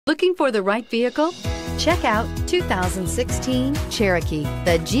Looking for the right vehicle? Check out 2016 Cherokee.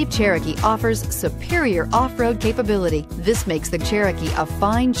 The Jeep Cherokee offers superior off-road capability. This makes the Cherokee a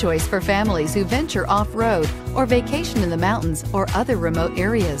fine choice for families who venture off-road or vacation in the mountains or other remote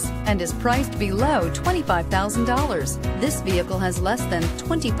areas, and is priced below $25,000. This vehicle has less than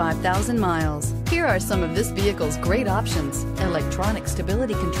 25,000 miles. Here are some of this vehicle's great options: electronic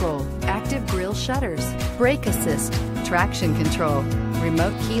stability control, active grille shutters, brake assist, traction control,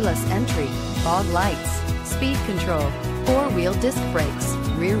 remote keyless entry, fog lights, speed control, four-wheel disc brakes,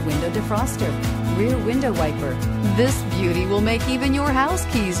 rear window defroster, rear window wiper. This beauty will make even your house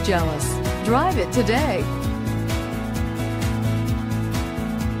keys jealous. Drive it today.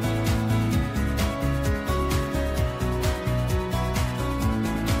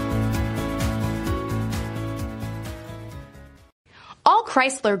 All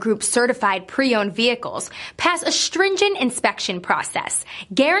Chrysler Group certified pre-owned vehicles pass a stringent inspection process,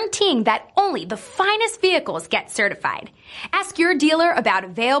 guaranteeing that only the finest vehicles get certified. Ask your dealer about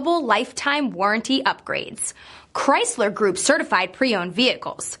available lifetime warranty upgrades. Chrysler Group certified pre-owned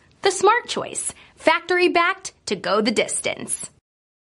vehicles, the smart choice, factory backed to go the distance.